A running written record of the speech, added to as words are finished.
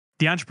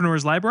The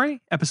Entrepreneur's Library,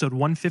 episode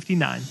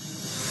 159.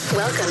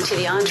 Welcome to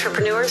the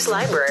Entrepreneur's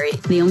Library,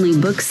 the only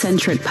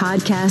book-centric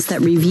podcast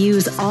that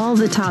reviews all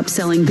the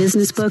top-selling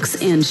business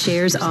books and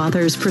shares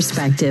authors'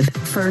 perspective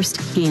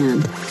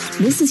firsthand.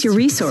 This is your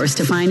resource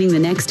to finding the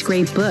next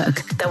great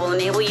book that will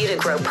enable you to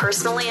grow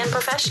personally and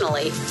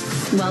professionally.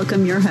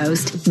 Welcome your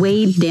host,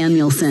 Wade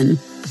Danielson.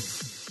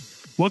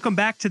 Welcome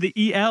back to the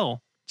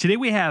EL. Today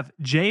we have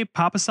Jay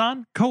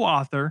Papasan,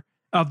 co-author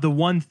of The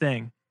One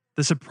Thing,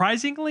 the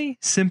surprisingly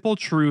simple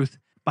truth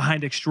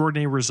behind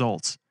extraordinary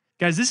results.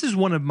 Guys, this is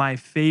one of my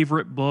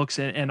favorite books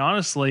and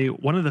honestly,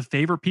 one of the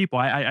favorite people.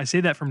 I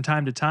say that from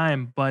time to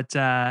time, but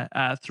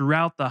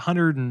throughout the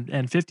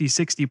 150,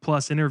 60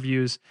 plus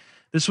interviews,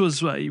 this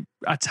was a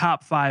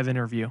top 5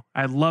 interview.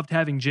 I loved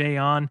having Jay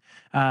on.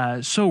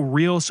 So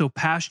real, so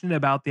passionate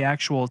about the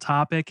actual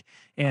topic.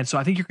 And so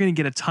I think you're going to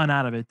get a ton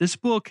out of it. This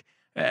book,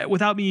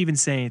 without me even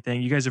saying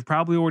anything, you guys have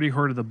probably already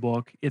heard of the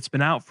book. It's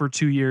been out for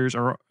 2 years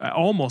or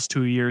almost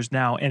 2 years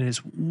now and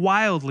is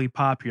wildly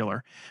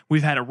popular.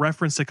 We've had it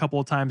referenced a couple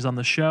of times on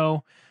the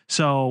show.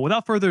 So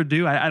without further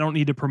ado, I don't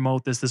need to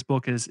promote this. This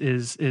book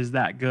is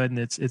that good, and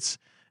it's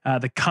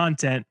the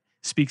content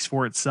speaks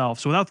for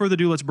itself. So without further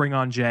ado, let's bring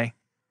on Jay.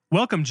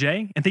 Welcome,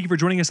 Jay, and thank you for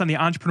joining us on the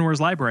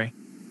Entrepreneur's Library.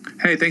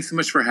 Hey, thanks so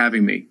much for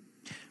having me.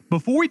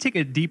 Before we take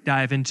a deep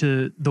dive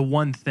into The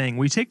One Thing,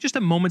 will you take just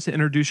a moment to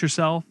introduce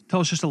yourself? Tell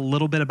us just a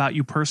little bit about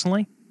you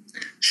personally.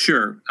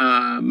 Sure.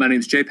 My name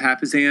is Jay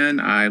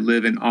Papasan. I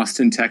live in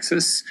Austin,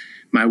 Texas.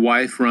 My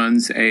wife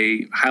runs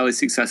a highly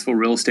successful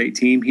real estate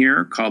team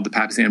here called the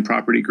Papasan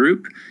Property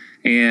Group,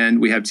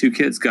 and we have 2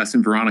 kids, Gus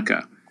and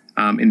Veronica.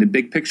 In the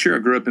big picture, I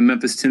grew up in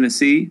Memphis,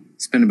 Tennessee,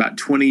 spent about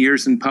 20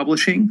 years in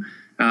publishing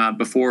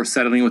before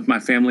settling with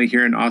my family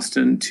here in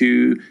Austin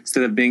to,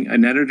 instead of being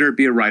an editor,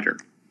 be a writer.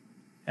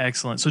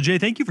 Excellent. So, Jay,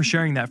 thank you for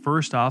sharing that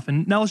first off.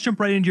 And now let's jump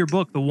right into your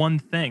book, The One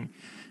Thing,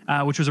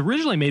 which was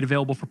originally made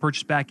available for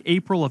purchase back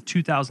April of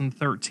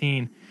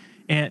 2013.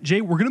 And,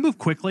 Jay, we're going to move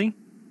quickly,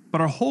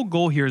 but our whole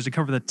goal here is to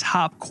cover the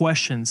top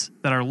questions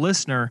that our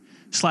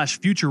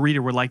listener/future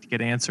reader would like to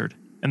get answered.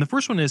 And the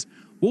first one is,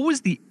 what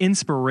was the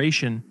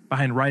inspiration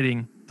behind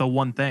writing The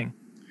One Thing?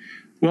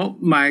 Well,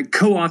 my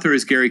co-author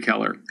is Gary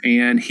Keller,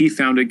 and he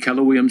founded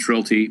Keller Williams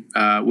Realty,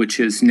 which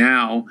is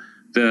now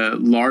the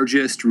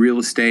largest real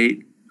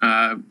estate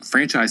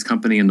franchise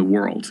company in the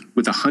world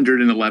with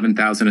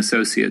 111,000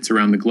 associates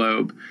around the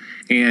globe.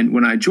 And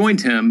when I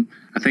joined him,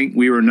 I think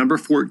we were number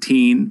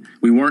 14.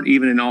 We weren't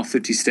even in all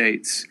 50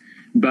 states,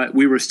 but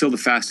we were still the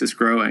fastest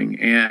growing.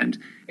 And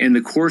in the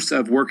course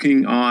of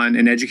working on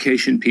an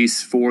education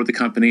piece for the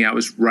company, I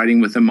was writing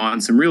with him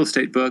on some real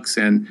estate books,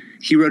 and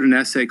he wrote an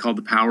essay called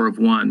The Power of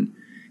One.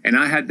 And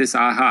I had this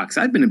aha, because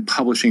I'd been in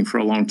publishing for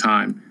a long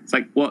time. It's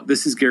like, well,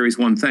 this is Gary's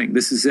one thing.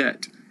 This is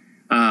it.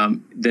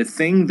 The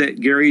thing that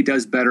Gary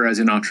does better as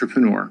an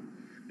entrepreneur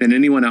than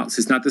anyone else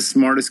is not the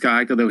smartest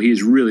guy, although he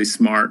is really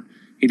smart.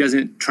 He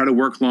doesn't try to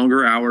work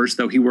longer hours,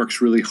 though he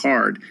works really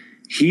hard.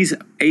 He's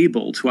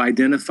able to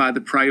identify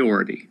the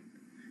priority,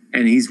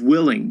 and he's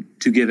willing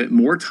to give it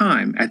more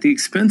time at the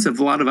expense of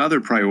a lot of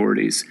other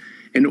priorities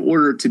in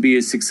order to be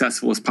as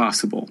successful as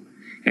possible.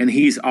 And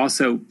he's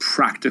also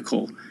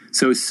practical.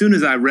 So as soon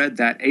as I read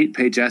that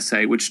 8-page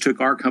essay, which took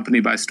our company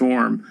by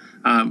storm,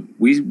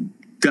 we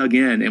dug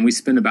in and we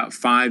spent about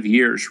 5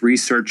 years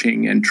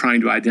researching and trying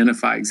to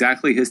identify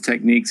exactly his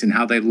techniques and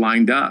how they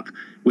lined up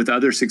with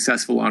other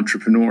successful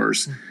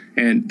entrepreneurs.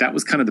 And that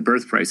was kind of the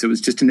birthplace. It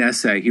was just an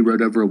essay he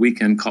wrote over a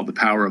weekend called The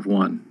Power of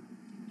One.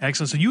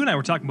 Excellent. So you and I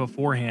were talking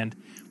beforehand.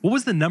 What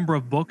was the number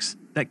of books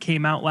that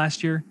came out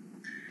last year?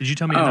 Did you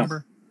tell me a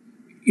number?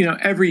 You know,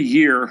 every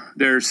year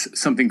there's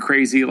something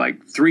crazy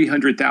like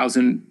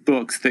 300,000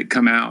 books that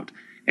come out.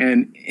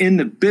 And in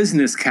the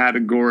business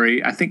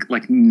category, I think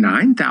like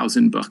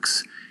 9,000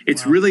 books.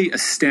 It's Wow. really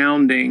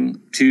astounding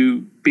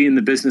to be in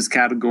the business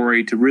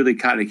category, to really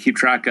kind of keep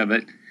track of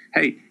it.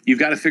 Hey, you've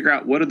got to figure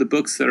out what are the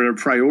books that are a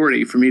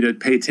priority for me to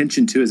pay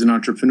attention to as an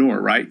entrepreneur,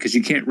 right? Because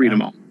you can't read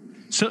them all.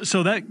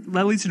 So that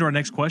leads into our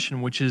next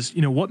question, which is,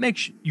 what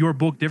makes your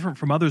book different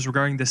from others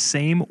regarding the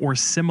same or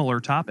similar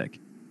topic?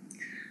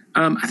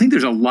 I think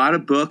there's a lot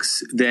of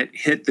books that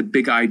hit the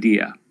big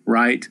idea,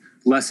 right?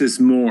 Less is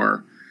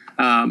more.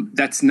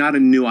 That's not a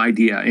new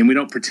idea, and we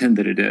don't pretend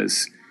that it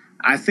is.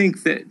 I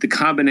think that the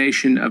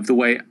combination of the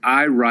way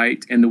I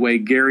write and the way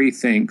Gary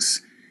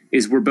thinks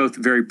is we're both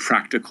very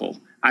practical.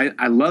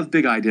 I love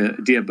big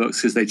idea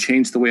books because they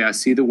change the way I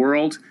see the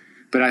world,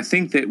 but I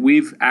think that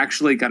we've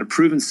actually got a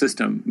proven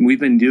system. We've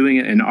been doing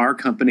it in our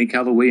company,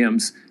 Keller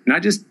Williams,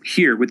 not just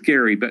here with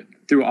Gary, but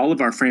through all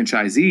of our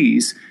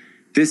franchisees.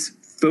 This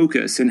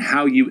focus and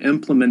how you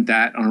implement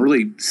that on a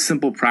really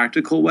simple,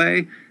 practical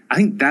way, I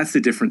think that's the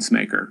difference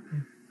maker.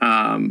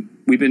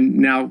 We've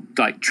been now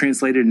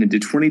translated into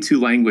 22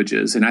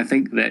 languages. And I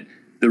think that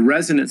the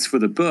resonance for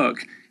the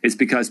book is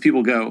because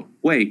people go,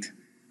 wait,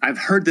 I've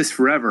heard this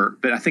forever,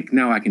 but I think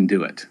now I can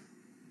do it.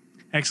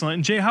 Excellent.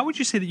 And Jay, how would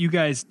you say that you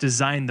guys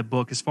designed the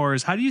book as far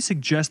as how do you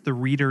suggest the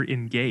reader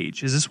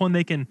engage? Is this one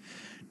they can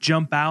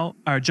jump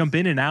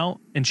in and out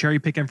and cherry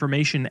pick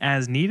information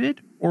as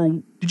needed?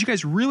 Or did you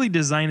guys really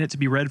design it to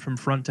be read from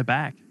front to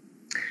back?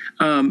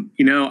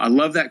 I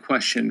love that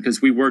question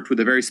because we worked with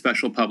a very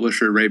special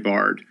publisher, Ray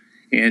Bard,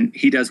 and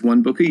he does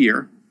one book a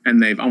year,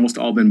 and they've almost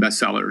all been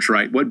bestsellers,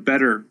 right? What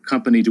better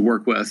company to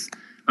work with?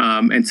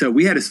 And so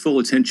we had his full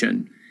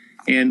attention,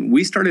 and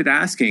we started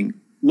asking,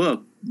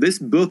 look, this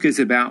book is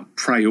about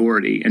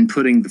priority and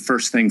putting the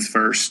first things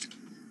first.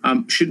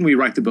 Shouldn't we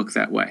write the book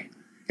that way?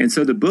 And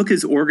so the book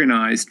is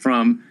organized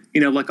from,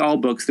 like all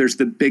books, there's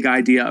the big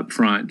idea up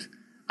front.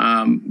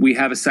 We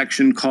have a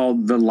section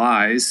called The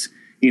Lies,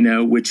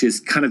 which is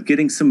kind of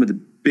getting some of the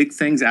big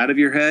things out of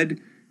your head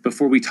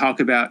before we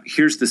talk about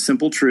here's the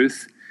simple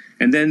truth.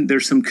 And then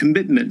there's some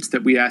commitments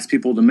that we ask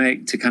people to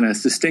make to kind of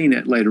sustain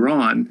it later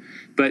on.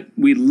 But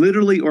we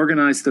literally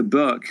organize the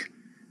book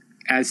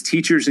as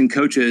teachers and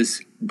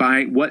coaches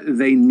by what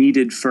they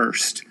needed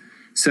first.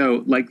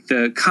 So like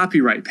the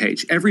copyright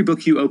page, every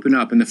book you open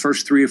up in the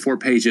first 3 or 4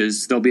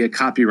 pages, there'll be a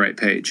copyright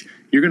page.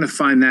 You're going to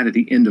find that at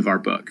the end of our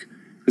book.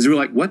 Because we're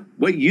like,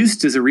 what use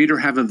does a reader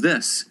have of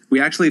this? We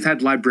actually have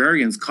had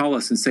librarians call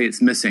us and say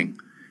it's missing.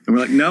 And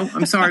we're like, no,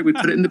 I'm sorry, we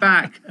put it in the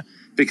back.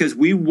 Because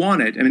we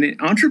want it. I mean,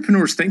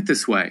 entrepreneurs think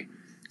this way.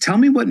 Tell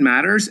me what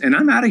matters, and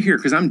I'm out of here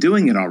because I'm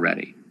doing it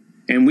already.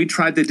 And we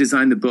tried to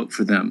design the book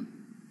for them.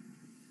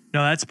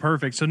 No, that's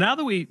perfect. So now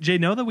that we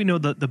know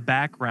the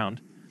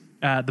background,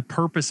 the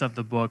purpose of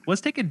the book,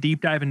 let's take a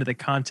deep dive into the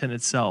content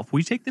itself.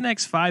 We take the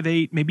next 5,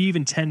 8, maybe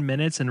even 10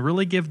 minutes and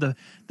really give the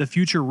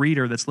future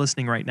reader that's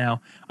listening right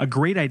now a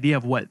great idea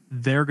of what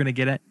they're going to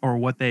get at or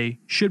what they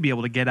should be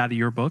able to get out of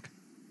your book.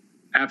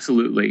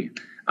 Absolutely.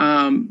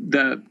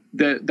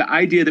 The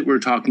idea that we're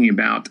talking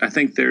about, I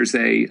think there's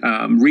a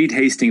Reed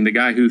Hastings, the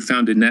guy who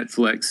founded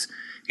Netflix.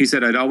 He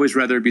said, I'd always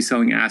rather be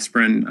selling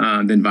aspirin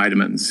than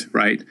vitamins,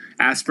 right?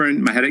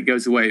 Aspirin, my headache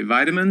goes away.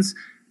 Vitamins,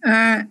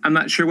 I'm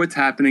not sure what's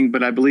happening,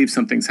 but I believe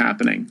something's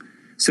happening.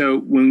 So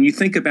when you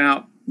think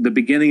about the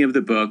beginning of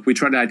the book, we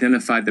try to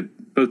identify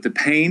both the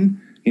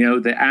pain,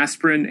 the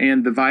aspirin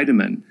and the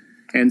vitamin.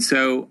 And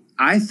so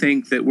I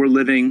think that we're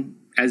living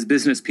as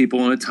business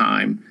people in a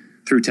time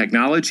through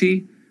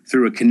technology,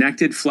 through a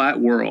connected, flat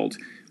world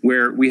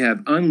where we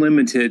have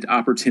unlimited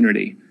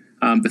opportunity.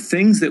 The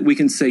things that we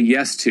can say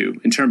yes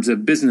to in terms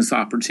of business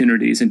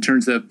opportunities, in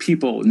terms of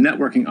people,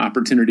 networking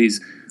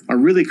opportunities are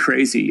really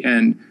crazy.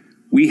 And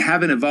we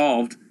haven't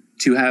evolved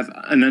to have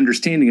an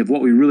understanding of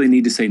what we really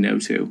need to say no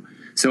to.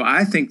 So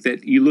I think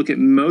that you look at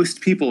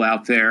most people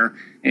out there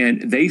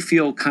and they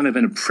feel kind of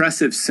an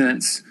oppressive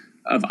sense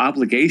of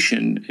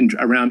obligation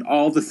around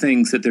all the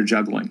things that they're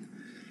juggling.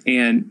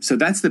 And so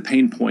that's the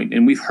pain point.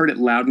 And we've heard it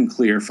loud and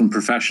clear from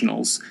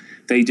professionals.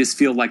 They just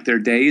feel like their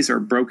days are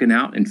broken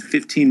out in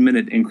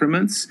 15-minute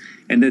increments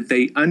and that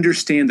they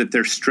understand that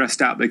they're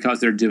stressed out because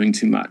they're doing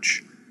too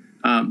much.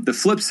 The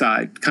flip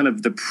side, kind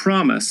of the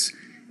promise,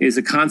 is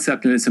a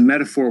concept and it's a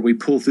metaphor we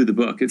pull through the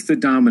book. It's the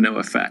domino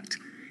effect.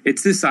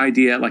 It's this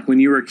idea like when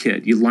you were a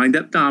kid, you lined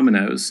up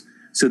dominoes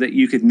so that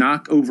you could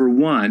knock over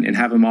one and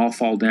have them all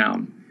fall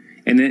down.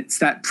 And it's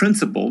that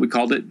principle, we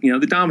called it,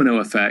 the domino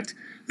effect,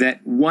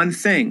 that one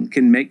thing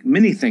can make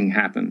many things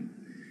happen.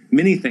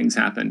 Many things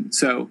happen.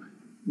 So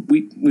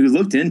we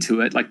looked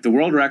into it, like the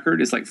world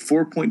record is like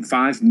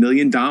 4.5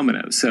 million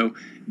dominoes. So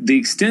the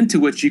extent to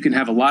which you can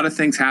have a lot of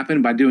things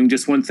happen by doing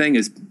just one thing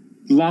is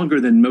longer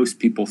than most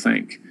people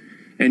think.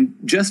 And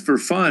just for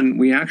fun,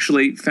 we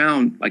actually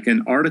found like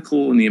an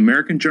article in the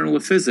American Journal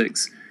of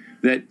Physics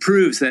that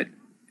proves that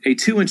a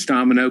 2-inch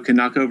domino can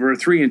knock over a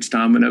 3-inch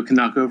domino, can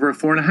knock over a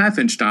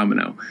 4.5-inch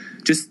domino.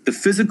 Just the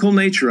physical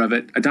nature of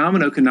it, a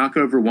domino can knock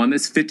over one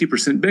that's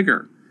 50%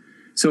 bigger.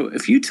 So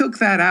if you took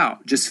that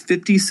out, just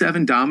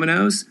 57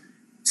 dominoes,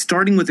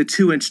 starting with a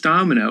 2-inch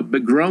domino,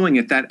 but growing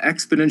at that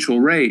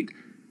exponential rate,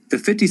 the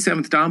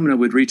 57th domino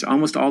would reach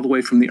almost all the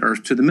way from the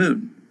Earth to the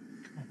moon.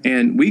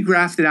 And we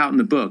graphed it out in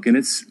the book, and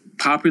it's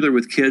popular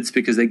with kids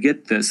because they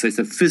get this. It's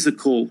a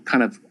physical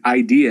kind of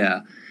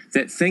idea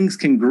that things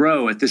can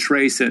grow at this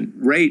rate.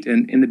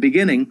 And in the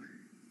beginning,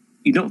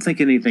 you don't think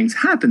anything's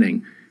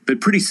happening, but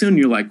pretty soon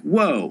you're like,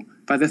 whoa,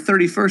 by the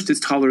 31st, it's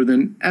taller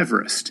than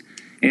Everest.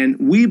 And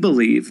we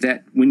believe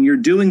that when you're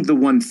doing the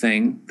one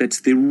thing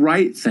that's the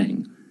right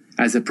thing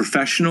as a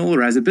professional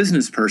or as a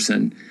business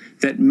person,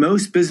 that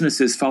most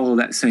businesses follow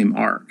that same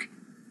arc.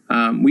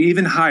 We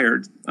even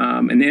hired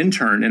an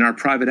intern in our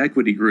private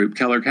equity group,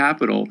 Keller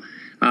Capital,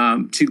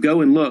 to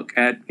go and look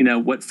at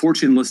what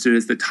Fortune listed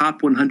as the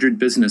top 100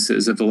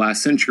 businesses of the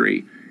last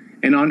century.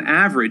 And on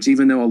average,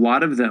 even though a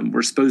lot of them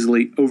were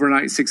supposedly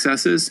overnight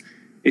successes,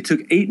 it took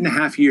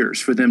 8.5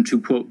 years for them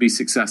to, quote, be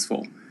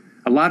successful.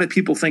 A lot of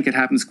people think it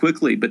happens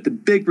quickly, but the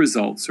big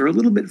results are a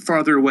little bit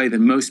farther away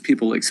than most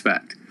people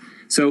expect.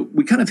 So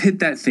we kind of hit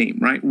that theme,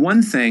 right?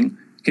 One thing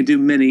can do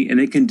many and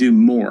it can do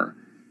more.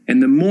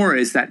 And the more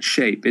is that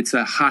shape. It's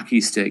a hockey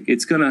stick.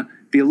 It's going to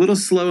be a little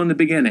slow in the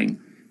beginning,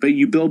 but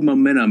you build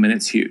momentum and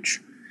it's huge.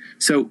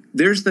 So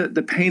there's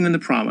the pain and the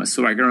promise.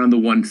 So I go around the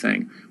one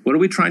thing. What are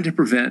we trying to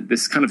prevent?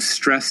 This kind of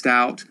stressed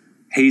out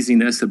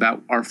haziness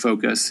about our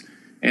focus.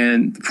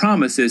 And the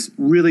promise is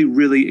really,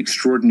 really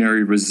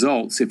extraordinary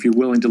results if you're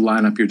willing to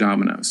line up your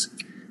dominoes.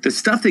 The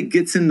stuff that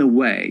gets in the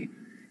way,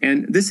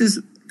 and this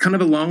is kind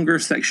of a longer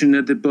section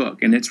of the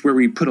book, and it's where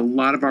we put a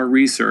lot of our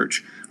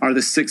research, are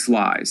the 6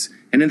 lies.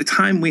 And in the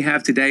time we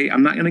have today,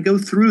 I'm not going to go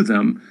through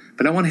them,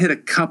 but I want to hit a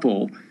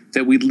couple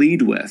that we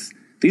lead with.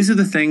 These are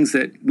the things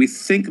that we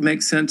think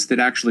make sense that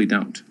actually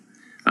don't.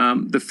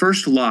 The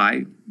first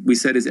lie we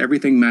said is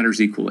everything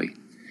matters equally.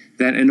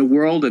 That in a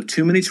world of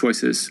too many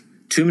choices,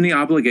 too many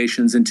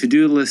obligations, and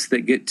to-do lists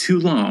that get too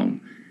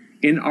long,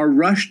 in our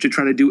rush to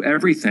try to do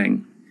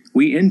everything,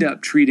 we end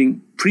up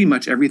treating pretty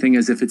much everything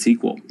as if it's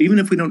equal. Even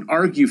if we don't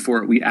argue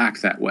for it, we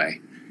act that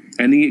way.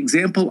 And the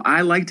example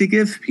I like to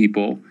give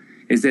people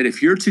is that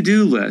if your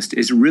to-do list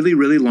is really,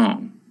 really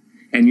long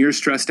and you're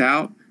stressed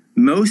out,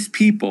 most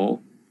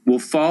people will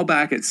fall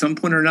back at some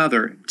point or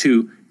another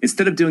to,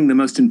 instead of doing the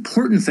most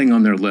important thing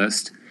on their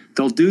list,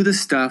 they'll do the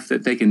stuff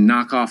that they can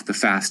knock off the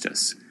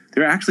fastest.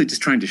 They're actually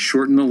just trying to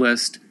shorten the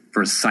list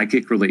for a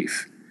psychic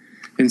relief.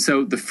 And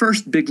so the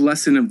first big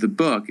lesson of the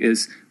book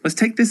is, let's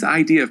take this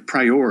idea of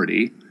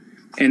priority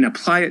and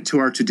apply it to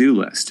our to-do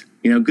list.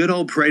 Good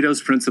old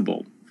Pareto's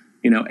principle.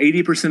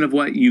 80% of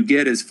what you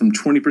get is from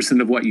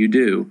 20% of what you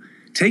do.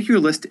 Take your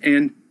list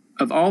and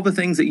of all the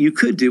things that you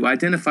could do,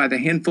 identify the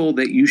handful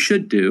that you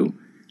should do.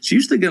 It's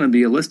usually going to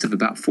be a list of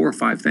about 4 or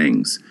 5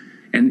 things.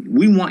 And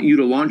we want you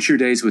to launch your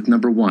days with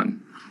number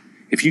 1.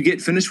 If you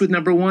get finished with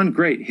number 1,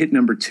 great, hit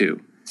number 2.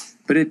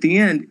 But at the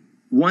end,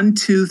 1,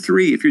 2,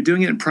 3, if you're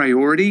doing it in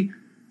priority,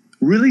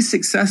 really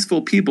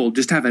successful people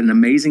just have an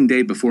amazing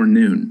day before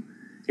noon.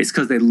 It's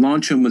because they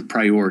launch them with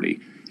priority.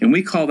 And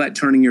we call that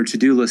turning your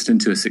to-do list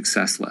into a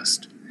success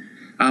list.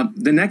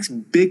 The next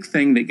big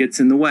thing that gets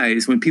in the way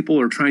is when people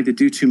are trying to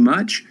do too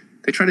much,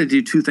 they try to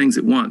do 2 things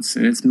at once,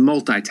 and it's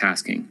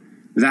multitasking.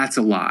 That's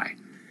a lie.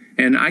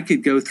 And I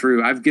could go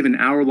through, I've given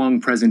hour-long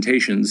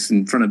presentations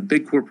in front of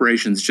big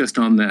corporations just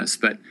on this,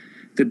 but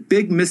the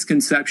big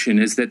misconception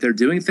is that they're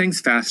doing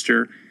things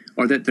faster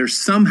or that they're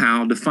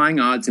somehow defying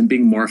odds and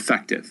being more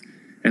effective.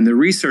 And the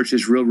research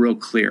is real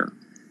clear.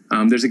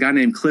 There's a guy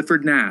named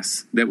Clifford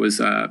Nass that was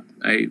a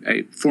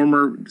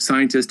former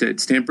scientist at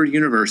Stanford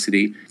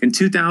University. In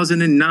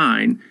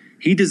 2009,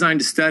 he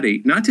designed a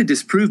study, not to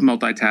disprove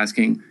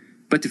multitasking,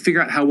 but to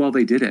figure out how well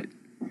they did it.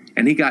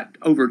 And he got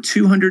over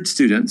 200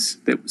 students,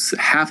 that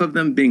half of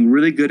them being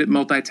really good at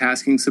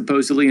multitasking,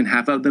 supposedly, and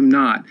half of them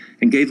not,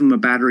 and gave them a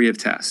battery of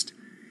tests.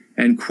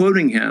 And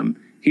quoting him,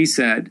 he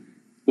said,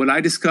 "What I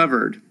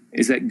discovered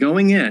is that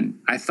going in,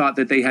 I thought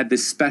that they had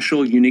this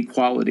special, unique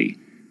quality,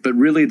 but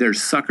really they're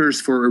suckers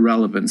for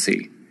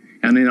irrelevancy.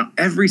 And in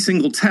every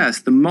single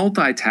test, the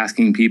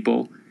multitasking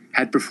people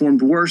had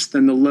performed worse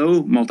than the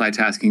low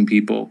multitasking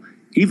people,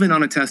 even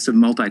on a test of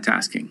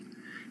multitasking."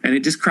 And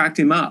it just cracked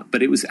him up.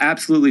 But it was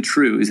absolutely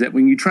true, is that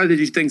when you try to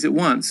do things at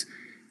once,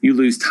 you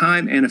lose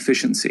time and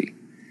efficiency.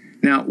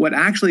 Now, what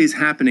actually is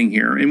happening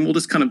here, and we'll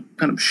just kind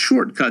of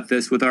shortcut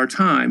this with our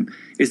time,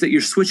 is that you're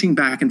switching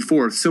back and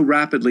forth so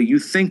rapidly you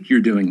think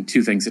you're doing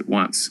 2 things at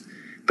once.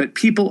 But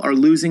people are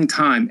losing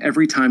time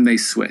every time they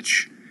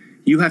switch.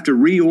 You have to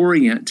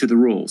reorient to the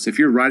rules. If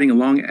you're writing a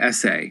long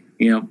essay,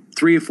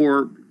 3 or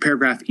 4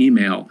 paragraph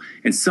email,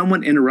 and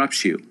someone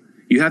interrupts you,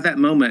 you have that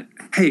moment,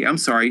 hey, I'm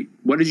sorry,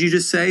 what did you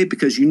just say?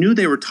 Because you knew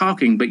they were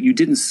talking, but you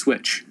didn't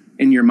switch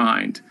in your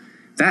mind.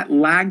 That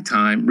lag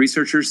time,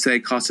 researchers say,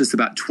 costs us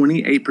about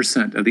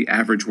 28% of the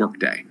average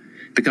workday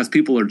because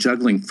people are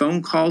juggling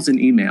phone calls and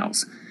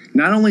emails.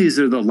 Not only is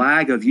there the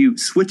lag of you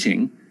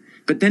switching,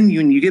 but then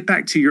when you get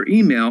back to your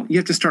email, you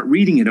have to start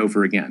reading it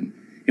over again.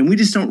 And we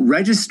just don't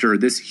register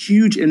this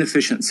huge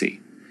inefficiency.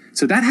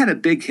 So that had a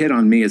big hit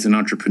on me as an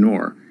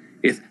entrepreneur.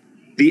 If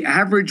the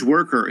average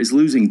worker is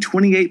losing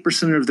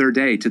 28% of their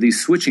day to these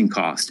switching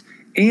costs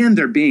and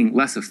they're being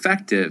less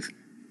effective,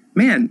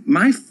 man,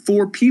 my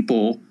 4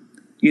 people,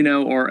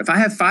 or if I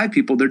have 5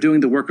 people, they're doing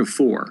the work of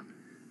 4.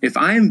 If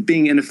I am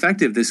being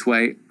ineffective this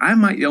way, I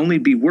might only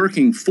be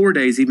working 4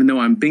 days, even though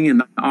I'm being in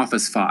the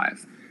office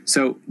 5.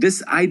 So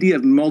this idea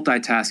of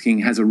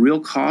multitasking has a real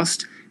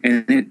cost,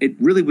 and it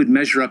really would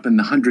measure up in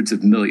the hundreds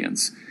of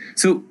millions.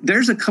 So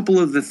there's a couple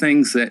of the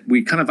things that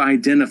we kind of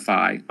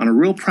identify on a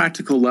real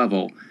practical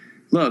level.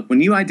 Look, when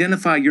you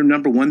identify your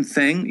number 1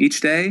 thing each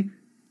day,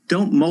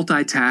 don't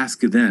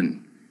multitask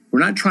then. We're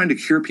not trying to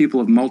cure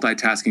people of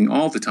multitasking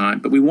all the time,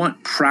 but we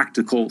want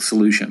practical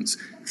solutions.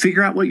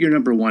 Figure out what your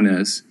number 1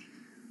 is,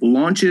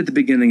 launch it at the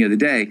beginning of the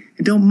day,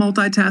 and don't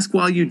multitask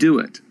while you do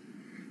it.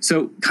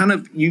 So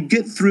you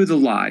get through the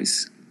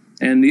lies,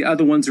 and the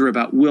other ones are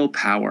about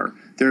willpower.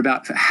 They're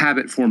about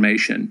habit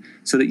formation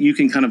so that you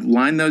can kind of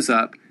line those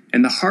up.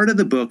 And the heart of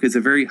the book is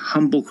a very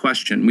humble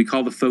question we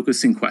call the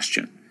focusing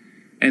question.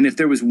 And if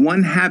there was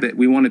one habit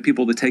we wanted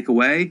people to take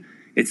away,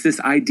 it's this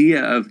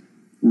idea of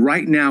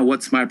right now,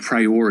 what's my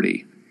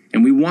priority?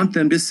 And we want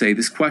them to say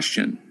this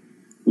question: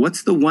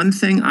 what's the one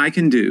thing I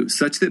can do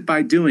such that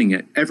by doing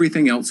it,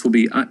 everything else will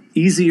be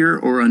easier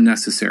or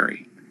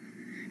unnecessary?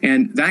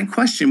 And that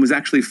question was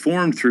actually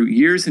formed through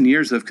years and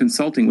years of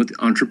consulting with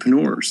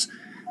entrepreneurs.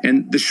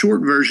 And the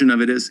short version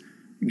of it is,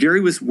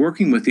 Gary was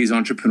working with these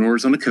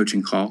entrepreneurs on a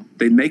coaching call.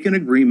 They'd make an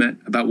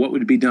agreement about what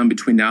would be done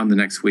between now and the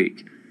next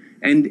week.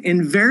 And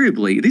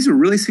invariably, these are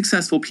really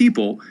successful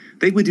people.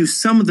 They would do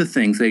some of the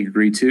things they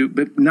agreed to,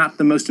 but not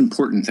the most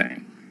important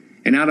thing.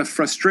 And out of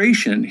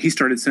frustration, he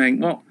started saying,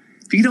 well,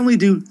 if you could only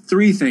do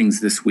 3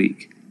 things this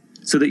week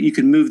so that you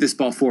could move this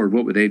ball forward,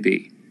 what would they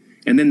be?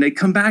 And then they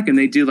come back and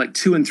they do like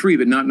 2 and 3,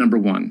 but not number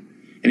 1.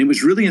 And it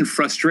was really in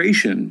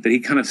frustration that he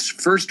kind of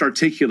first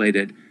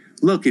articulated,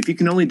 look, if you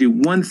can only do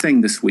 1 thing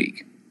this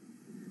week,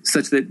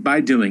 such that by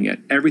doing it,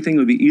 everything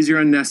would be easier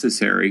and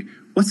necessary,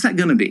 what's that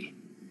going to be?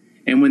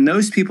 And when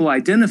those people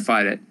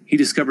identified it, he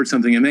discovered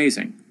something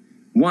amazing.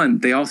 1,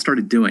 they all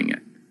started doing it.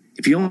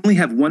 If you only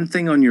have 1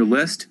 thing on your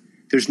list,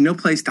 there's no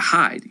place to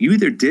hide. You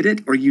either did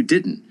it or you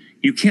didn't.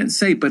 You can't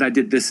say, but I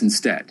did this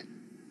instead.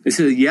 This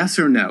is a yes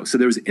or no. So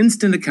there was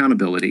instant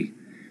accountability.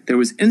 There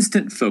was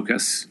instant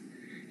focus.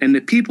 And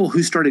the people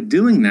who started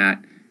doing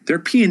that, their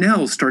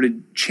P&L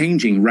started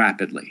changing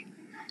rapidly.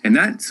 And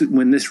that's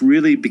when this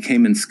really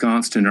became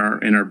ensconced in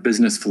our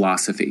business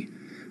philosophy.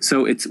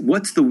 So it's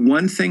what's the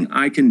 1 thing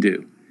I can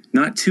do,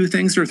 not 2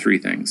 things or 3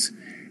 things.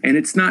 And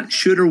it's not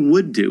should or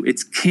would do,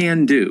 it's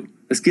can do.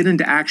 Let's get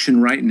into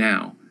action right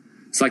now.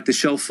 It's like the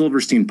Shel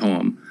Silverstein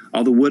poem,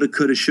 all the woulda,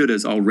 coulda,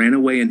 shouldas all ran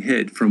away and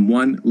hid from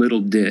one little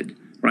did,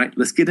 right?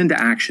 Let's get into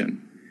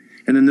action.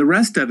 And then the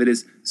rest of it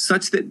is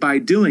such that by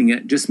doing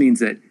it just means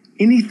that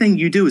anything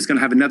you do is going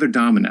to have another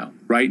domino,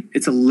 right?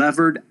 It's a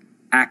levered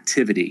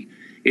activity.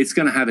 It's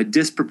going to have a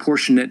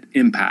disproportionate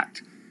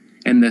impact.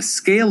 And the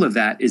scale of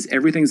that is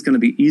everything's going to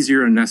be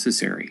easier and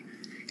necessary.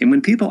 And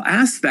when people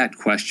ask that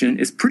question,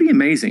 it's pretty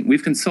amazing.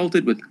 We've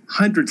consulted with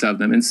hundreds of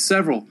them in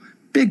several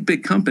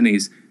big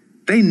companies.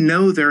 They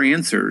know their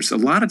answers. A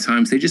lot of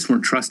times they just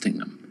weren't trusting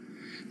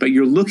them. But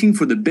you're looking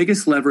for the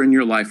biggest lever in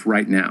your life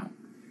right now.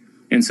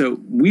 And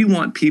so we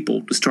want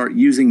people to start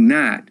using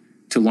that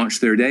to launch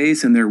their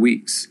days and their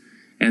weeks.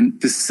 And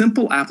the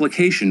simple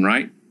application,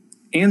 right?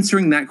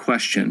 Answering that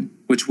question,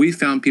 which we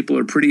found people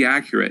are pretty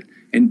accurate,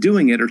 and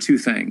doing it are 2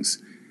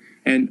 things.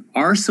 And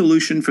our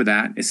solution for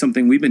that is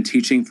something we've been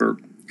teaching for,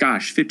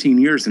 15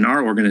 years in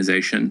our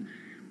organization.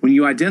 When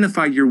you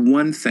identify your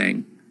 1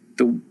 thing,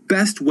 the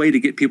best way to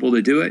get people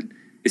to do it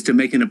is to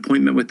make an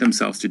appointment with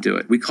themselves to do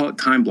it. We call it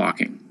time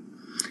blocking.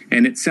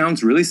 And it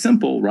sounds really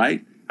simple,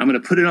 right? I'm going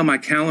to put it on my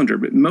calendar,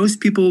 but most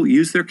people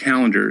use their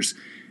calendars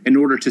in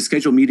order to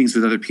schedule meetings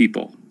with other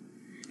people.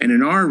 And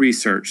in our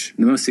research,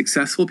 the most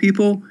successful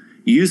people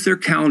use their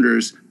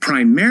calendars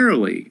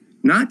primarily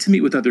not to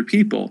meet with other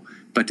people,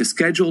 but to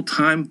schedule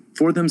time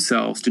for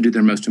themselves to do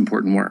their most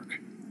important work.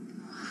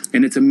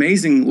 And it's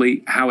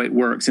amazingly how it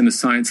works, and the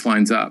science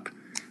lines up.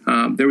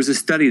 There was a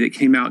study that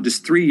came out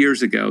just 3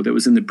 years ago that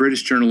was in the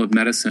British Journal of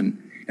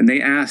Medicine, and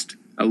they asked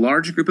a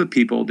large group of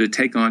people to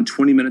take on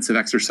 20 minutes of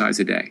exercise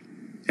a day.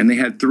 And they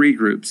had 3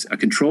 groups, a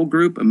control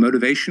group, a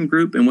motivation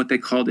group, and what they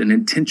called an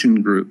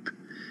intention group.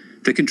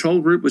 The control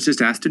group was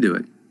just asked to do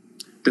it.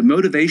 The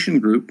motivation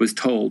group was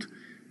told,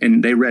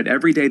 and they read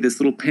every day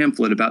this little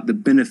pamphlet about the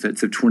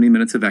benefits of 20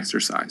 minutes of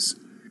exercise.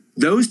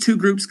 Those 2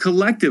 groups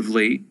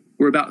collectively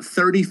were about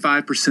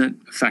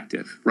 35%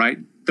 effective, right?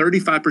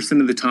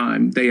 35% of the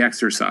time they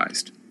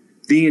exercised.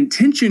 The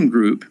intention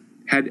group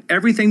had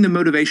everything the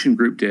motivation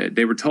group did.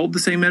 They were told the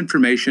same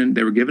information.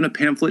 They were given a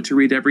pamphlet to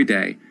read every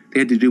day. They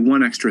had to do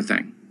 1 extra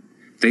thing.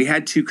 They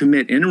had to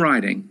commit in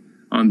writing,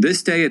 on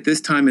this day, at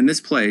this time, in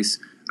this place,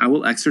 I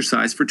will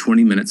exercise for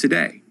 20 minutes a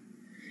day.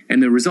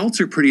 And the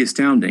results are pretty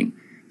astounding.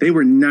 They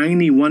were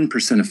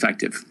 91%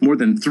 effective, more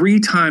than 3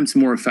 times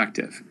more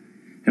effective.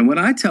 And what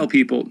I tell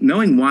people,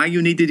 knowing why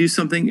you need to do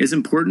something is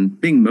important,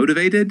 being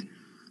motivated,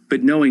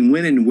 but knowing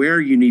when and where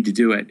you need to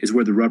do it is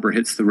where the rubber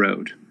hits the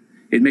road.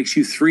 It makes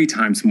you 3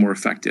 times more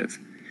effective.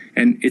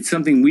 And it's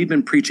something we've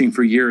been preaching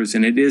for years,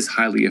 and it is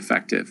highly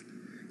effective.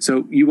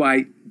 So you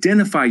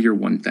identify your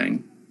 1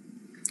 thing,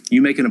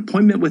 you make an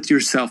appointment with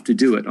yourself to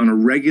do it on a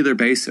regular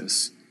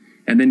basis,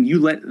 and then you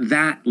let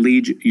that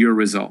lead your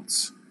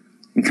results.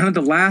 And kind of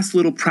the last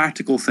little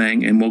practical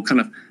thing, and we'll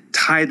kind of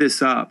tie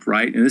this up,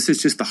 right? And this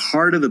is just the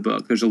heart of the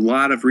book. There's a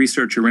lot of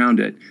research around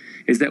it,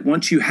 is that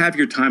once you have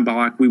your time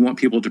block, we want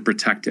people to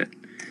protect it.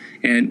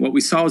 And what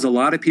we saw is a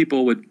lot of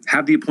people would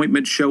have the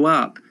appointment show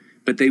up,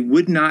 but they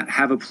would not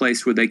have a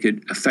place where they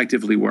could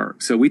effectively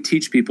work. So we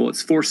teach people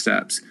it's 4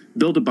 steps.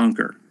 Build a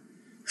bunker.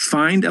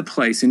 Find a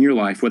place in your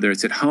life, whether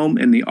it's at home,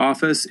 in the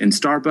office, in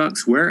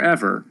Starbucks,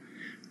 wherever,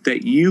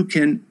 that you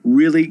can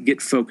really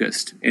get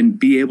focused and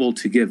be able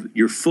to give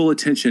your full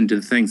attention to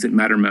the things that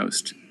matter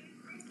most.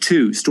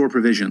 2, store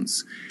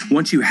provisions.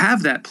 Once you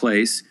have that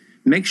place,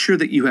 make sure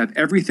that you have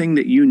everything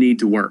that you need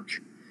to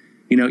work.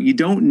 You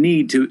don't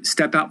need to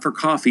step out for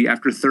coffee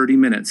after 30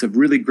 minutes of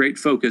really great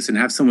focus and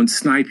have someone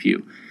snipe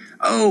you.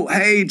 Oh,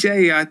 hey,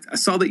 Jay, I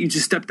saw that you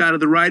just stepped out of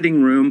the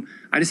writing room.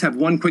 I just have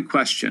 1 quick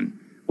question.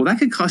 Well, that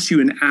could cost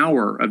you an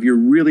hour of your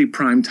really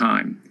prime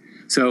time.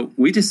 So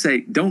we just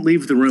say, don't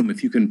leave the room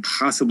if you can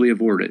possibly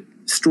avoid it.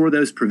 Store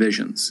those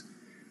provisions.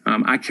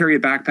 I carry a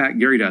backpack,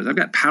 Gary does. I've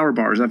got power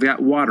bars, I've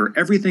got water,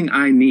 everything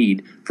I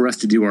need for us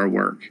to do our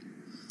work.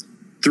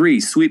 3,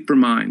 sweep for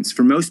minds.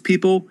 For most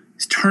people,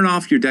 is turn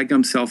off your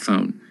dadgum cell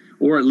phone,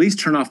 or at least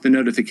turn off the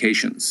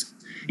notifications.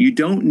 You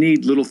don't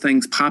need little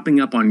things popping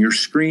up on your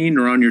screen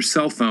or on your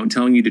cell phone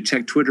telling you to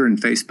check Twitter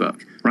and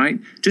Facebook, right?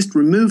 Just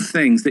remove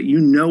things that you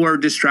know are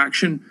a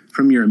distraction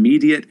from your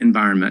immediate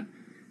environment.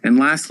 And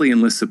lastly,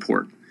 enlist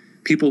support.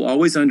 People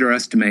always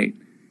underestimate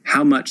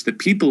how much the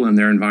people in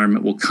their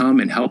environment will come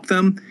and help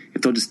them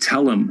if they'll just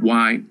tell them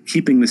why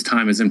keeping this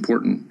time is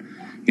important.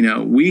 You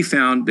know, we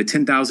found the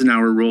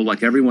 10,000-hour rule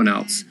like everyone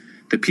else.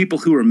 The people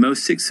who are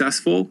most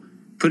successful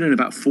put in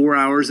about 4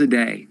 hours a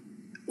day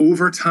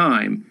over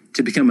time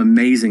to become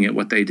amazing at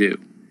what they do.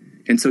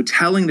 And so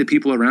telling the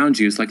people around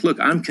you is like, look,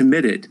 I'm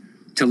committed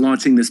to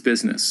launching this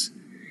business.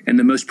 And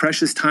the most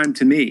precious time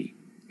to me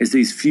is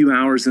these few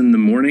hours in the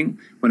morning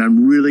when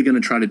I'm really going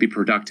to try to be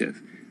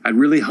productive. I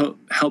really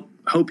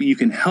hope you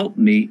can help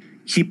me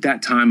keep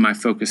that time my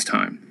focus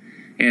time.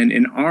 And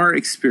in our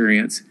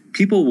experience,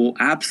 people will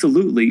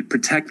absolutely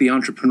protect the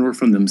entrepreneur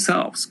from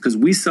themselves because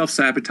we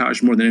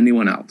self-sabotage more than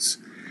anyone else.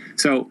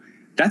 So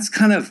that's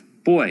kind of,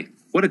 boy,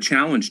 what a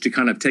challenge to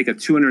kind of take a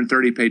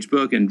 230-page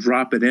book and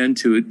drop it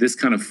into this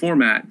kind of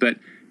format. But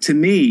to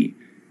me,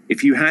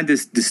 if you had to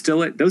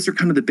distill it, those are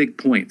kind of the big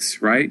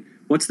points, right?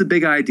 What's the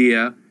big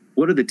idea?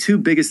 What are the 2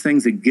 biggest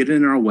things that get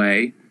in our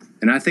way?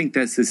 And I think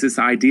that's this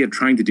idea of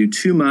trying to do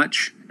too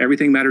much,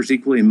 everything matters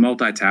equally, and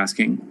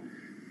multitasking.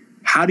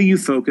 How do you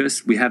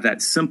focus? We have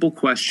that simple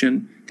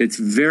question that's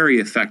very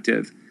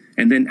effective.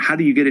 And then how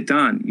do you get it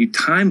done? You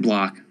time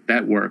block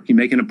that work. You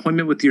make an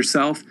appointment with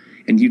yourself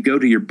and you go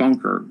to your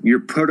bunker, your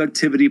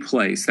productivity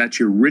place. That's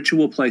your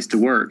ritual place to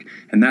work.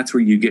 And that's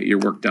where you get your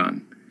work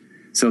done.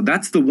 So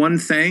that's the one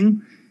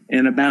thing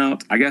in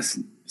about, I guess,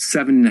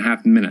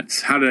 7.5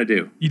 minutes. How did I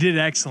do? You did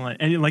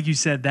excellent. And like you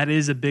said, that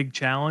is a big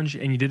challenge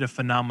and you did a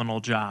phenomenal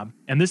job.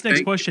 And this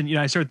next question,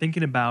 I started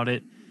thinking about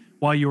it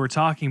while you were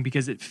talking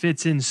because it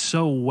fits in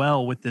so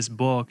well with this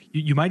book.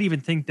 You might even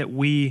think that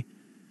we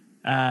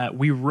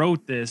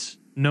wrote this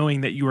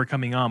knowing that you were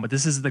coming on, but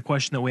this is the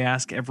question that we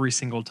ask every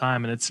single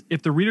time. And it's,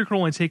 if the reader could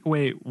only take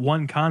away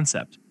one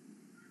concept,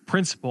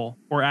 principle,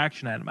 or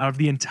action item out of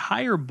the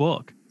entire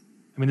book,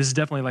 I mean, this is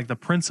definitely like the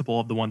principle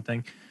of the one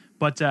thing,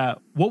 but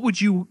what would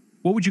you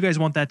guys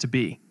want that to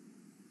be?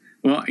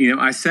 Well,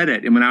 I said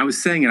it, and when I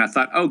was saying it, I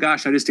thought, oh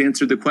gosh, I just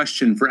answered the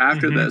question for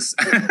after this.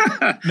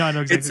 No, I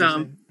know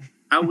exactly.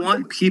 I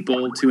want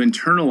people to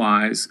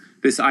internalize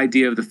this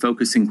idea of the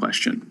focusing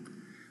question.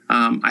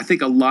 I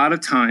think a lot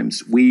of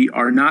times we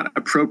are not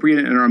appropriate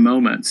in our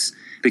moments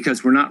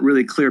because we're not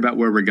really clear about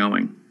where we're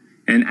going.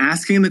 And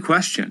asking the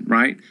question,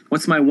 right?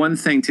 What's my one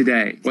thing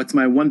today? What's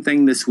my one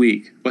thing this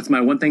week? What's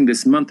my one thing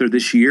this month or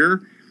this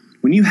year?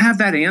 When you have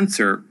that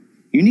answer,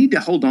 you need to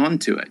hold on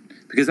to it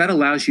because that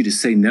allows you to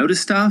say no to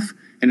stuff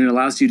and it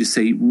allows you to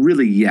say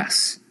really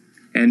yes.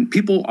 And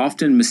people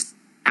often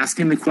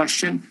asking the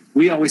question,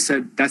 we always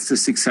said that's the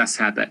success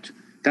habit.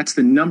 That's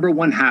the number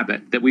one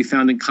habit that we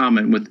found in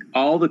common with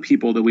all the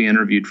people that we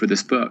interviewed for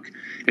this book,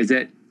 is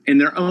that in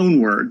their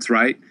own words,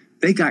 right,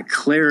 they got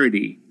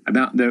clarity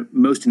about the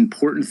most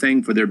important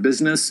thing for their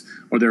business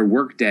or their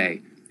work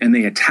day, and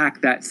they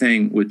attack that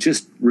thing with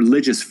just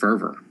religious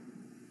fervor.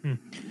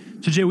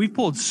 So, Jay, we've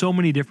pulled so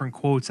many different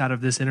quotes out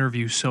of this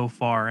interview so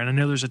far, and I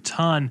know there's a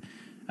ton.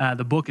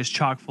 The book is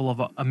chock full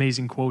of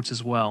amazing quotes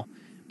as well.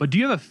 But do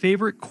you have a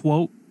favorite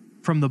quote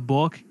from the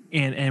book,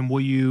 and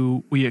will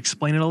you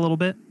explain it a little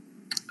bit?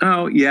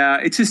 Oh, yeah.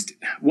 It's just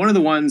one of the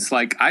ones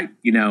like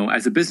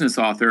as a business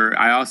author,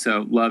 I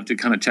also love to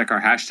kind of check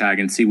our hashtag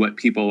and see what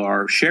people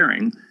are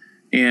sharing.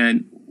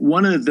 And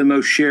one of the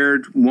most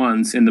shared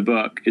ones in the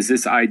book is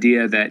this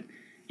idea that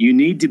you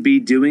need to be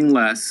doing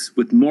less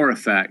with more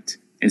effect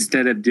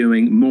instead of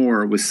doing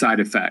more with side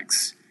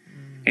effects.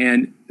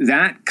 And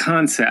that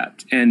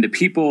concept and the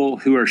people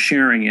who are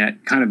sharing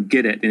it kind of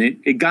get it. And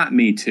it got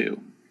me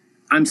too.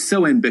 I'm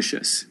so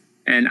ambitious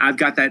and I've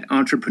got that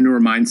entrepreneur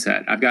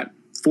mindset. I've got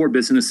 4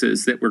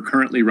 businesses that we're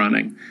currently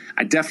running.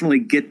 I definitely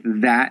get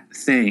that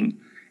thing.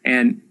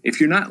 And if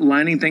you're not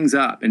lining things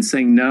up and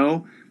saying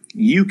no,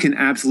 you can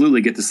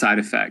absolutely get the side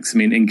effects. I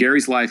mean, in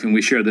Gary's life, and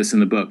we share this in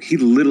the book, he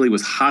literally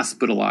was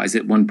hospitalized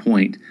at one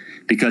point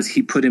because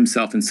he put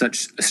himself in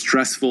such a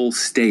stressful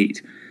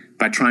state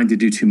by trying to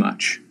do too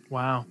much.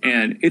 Wow.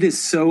 And it is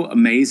so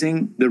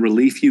amazing the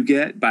relief you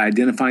get by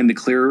identifying the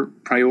clear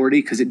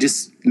priority because it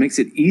just makes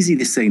it easy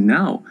to say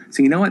no.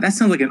 So you know what? That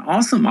sounds like an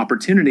awesome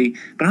opportunity,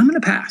 but I'm going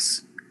to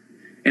pass.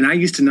 And I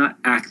used to not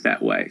act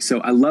that way. So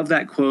I love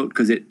that quote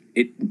because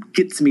it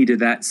gets me to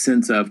that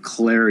sense of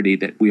clarity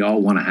that we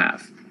all want to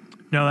have.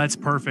 No, that's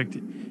perfect.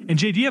 And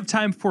Jay, do you have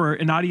time for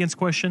an audience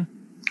question?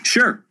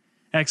 Sure.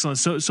 Excellent.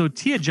 So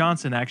Tia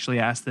Johnson actually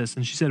asked this,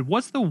 and she said,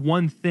 what's the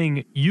one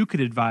thing you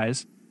could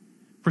advise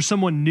for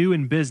someone new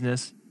in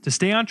business to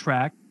stay on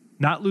track,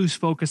 not lose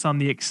focus on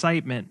the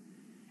excitement,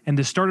 and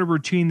to start a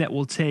routine that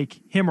will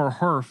take him or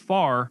her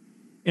far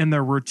in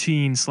their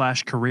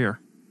routine/career?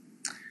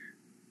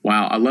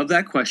 Wow, I love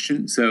that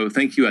question. So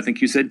thank you. I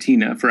think you said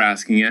Tina for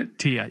asking it.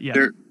 Tia,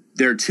 yeah.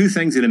 There are 2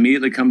 things that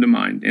immediately come to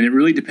mind, and it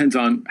really depends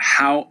on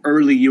how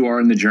early you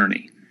are in the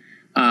journey.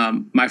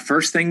 My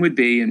first thing would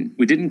be, and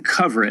we didn't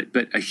cover it,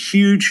 but a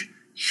huge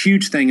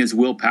thing is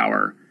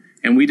willpower.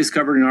 And we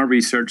discovered in our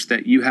research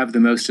that you have the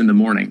most in the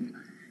morning.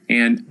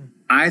 And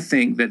I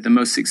think that the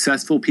most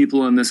successful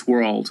people in this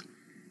world,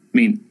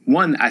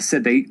 one, I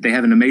said they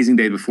have an amazing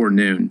day before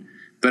noon.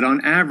 But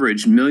on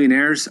average,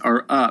 millionaires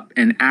are up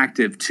and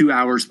active 2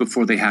 hours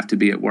before they have to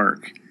be at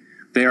work.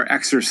 They are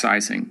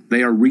exercising.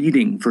 They are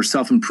reading for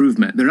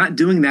self-improvement. They're not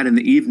doing that in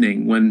the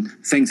evening when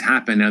things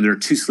happen and they're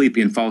too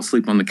sleepy and fall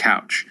asleep on the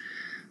couch.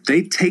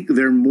 They take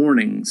their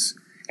mornings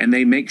and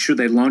they make sure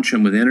they launch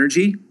them with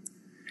energy,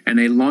 and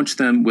they launch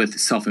them with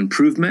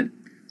self-improvement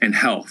and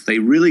health. They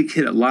really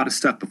hit a lot of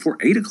stuff before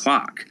 8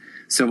 o'clock.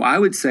 So I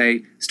would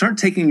say start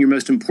taking your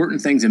most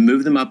important things and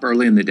move them up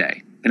early in the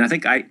day. And I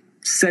think I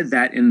said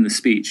that in the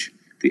speech.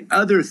 The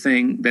other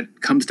thing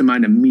that comes to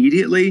mind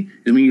immediately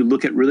is when you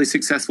look at really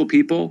successful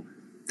people,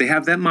 they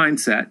have that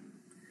mindset.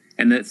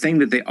 And the thing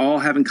that they all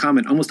have in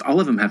common, almost all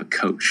of them have a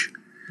coach.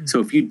 So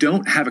if you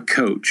don't have a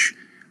coach,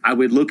 I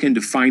would look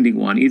into finding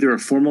one, either a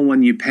formal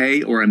one you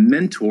pay or a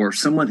mentor,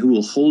 someone who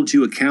will hold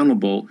you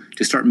accountable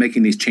to start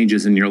making these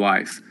changes in your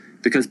life.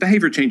 Because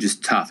behavior change is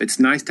tough. It's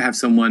nice to have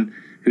someone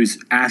who's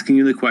asking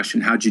you the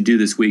question, how'd you do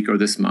this week or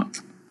this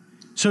month?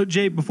 So,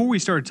 Jay, before we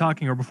started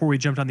talking or before we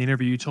jumped on the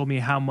interview, you told me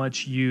how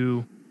much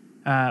you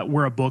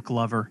were a book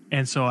lover.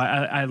 And so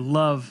I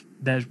love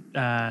that.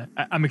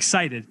 I'm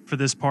excited for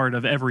this part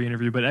of every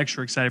interview, but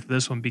extra excited for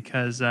this one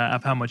because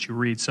of how much you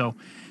read. So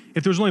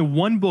if there's only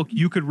one book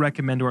you could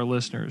recommend to our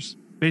listeners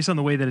based on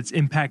the way that it's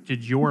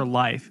impacted your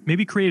life,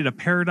 maybe created a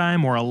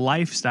paradigm or a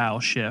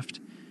lifestyle shift,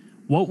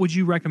 what would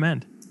you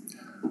recommend?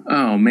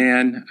 Oh,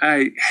 man,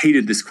 I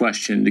hated this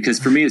question because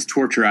for me it's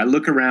torture. I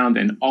look around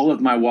and all of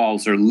my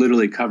walls are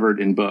literally covered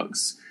in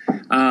books.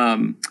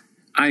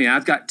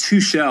 I've got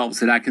 2 shelves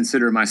that I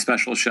consider my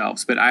special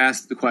shelves, but I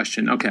asked the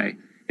question, okay,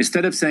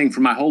 instead of saying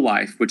for my whole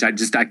life, which I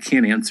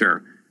can't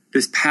answer,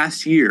 this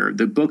past year,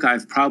 the book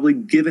I've probably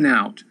given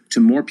out to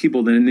more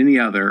people than any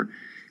other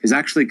is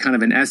actually kind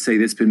of an essay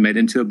that's been made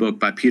into a book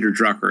by Peter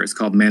Drucker. It's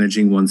called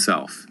Managing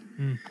Oneself.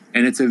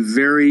 And it's a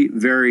very,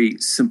 very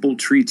simple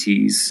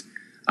treatise,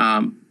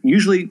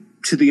 usually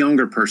to the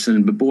younger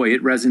person, but boy,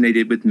 it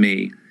resonated with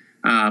me,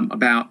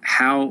 about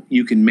how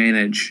you can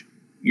manage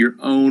your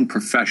own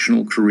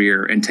professional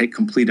career and take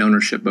complete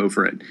ownership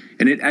over it.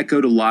 And it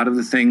echoed a lot of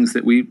the things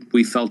that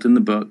we felt in the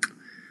book.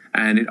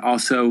 And it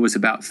also was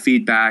about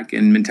feedback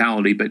and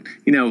mentality, but,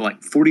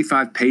 like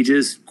 45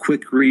 pages,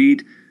 quick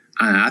read.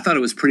 I thought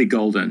it was pretty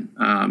golden.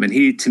 And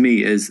he, to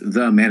me, is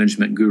the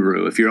management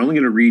guru. If you're only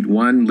going to read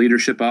one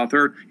leadership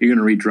author, you're going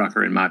to read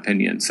Drucker, in my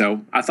opinion. So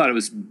I thought it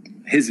was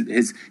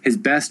his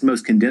best,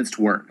 most condensed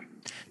work.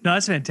 No,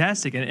 that's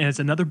fantastic. And it's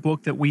another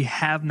book that we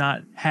have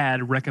not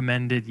had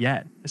recommended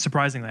yet,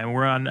 surprisingly. I mean,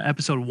 we're on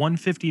episode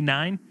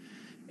 159,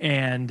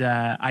 and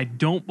I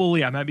don't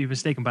believe, I might be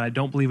mistaken, but I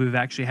don't believe we've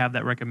actually have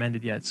that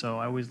recommended yet. So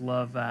I always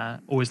love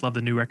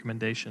the new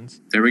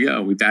recommendations. There we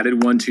go. We've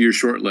added one to your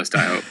short list,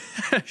 I hope.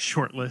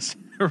 Short list,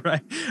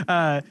 right.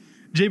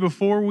 Jay,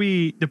 before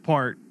we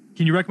depart,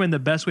 can you recommend the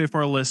best way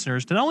for our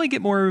listeners to not only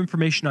get more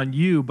information on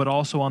you, but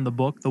also on the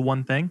book, The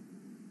One Thing?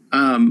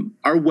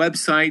 Our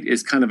website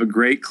is kind of a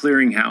great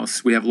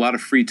clearinghouse. We have a lot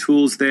of free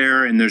tools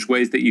there, and there's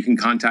ways that you can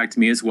contact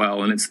me as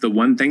well. And it's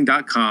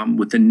theonething.com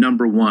with the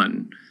number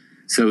 1.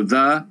 So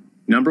the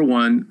number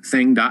 1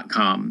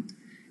 thing.com.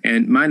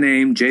 And my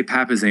name, Jay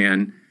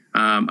Papasan,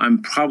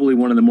 I'm probably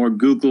one of the more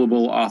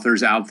Googleable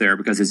authors out there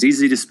because it's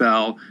easy to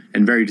spell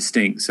and very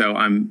distinct. So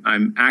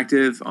I'm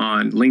active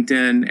on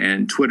LinkedIn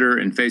and Twitter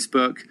and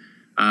Facebook.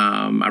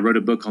 I wrote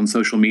a book on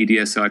social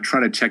media, so I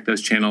try to check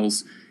those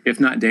channels, if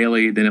not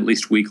daily, then at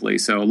least weekly.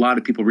 So a lot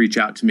of people reach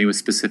out to me with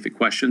specific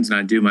questions, and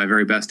I do my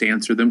very best to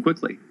answer them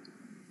quickly.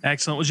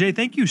 Excellent. Well, Jay,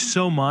 thank you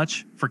so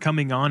much for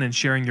coming on and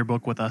sharing your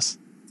book with us.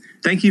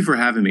 Thank you for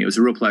having me. It was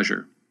a real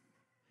pleasure.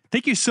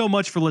 Thank you so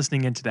much for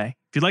listening in today.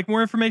 If you'd like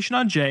more information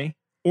on Jay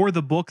or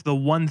the book, The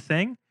One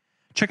Thing,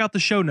 check out the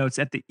show notes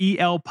at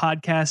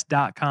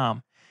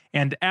theelpodcast.com.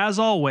 And as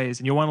always,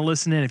 and you'll want to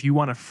listen in, if you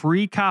want a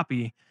free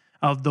copy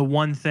of The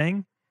One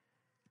Thing,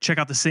 check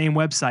out the same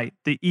website,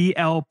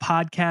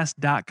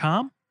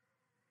 theelpodcast.com,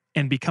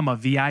 and become a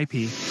VIP.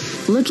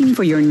 Looking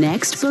for your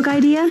next book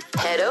idea?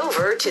 Head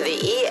over to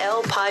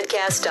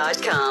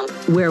theelpodcast.com,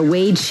 where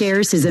Wade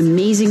shares his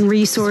amazing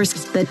resource,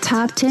 the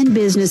top 10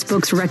 business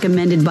books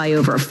recommended by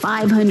over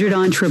 500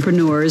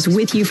 entrepreneurs,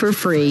 with you for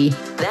free.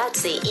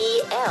 That's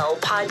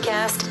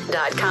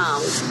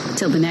theelpodcast.com.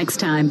 Till the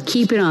next time,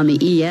 keep it on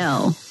the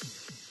EL.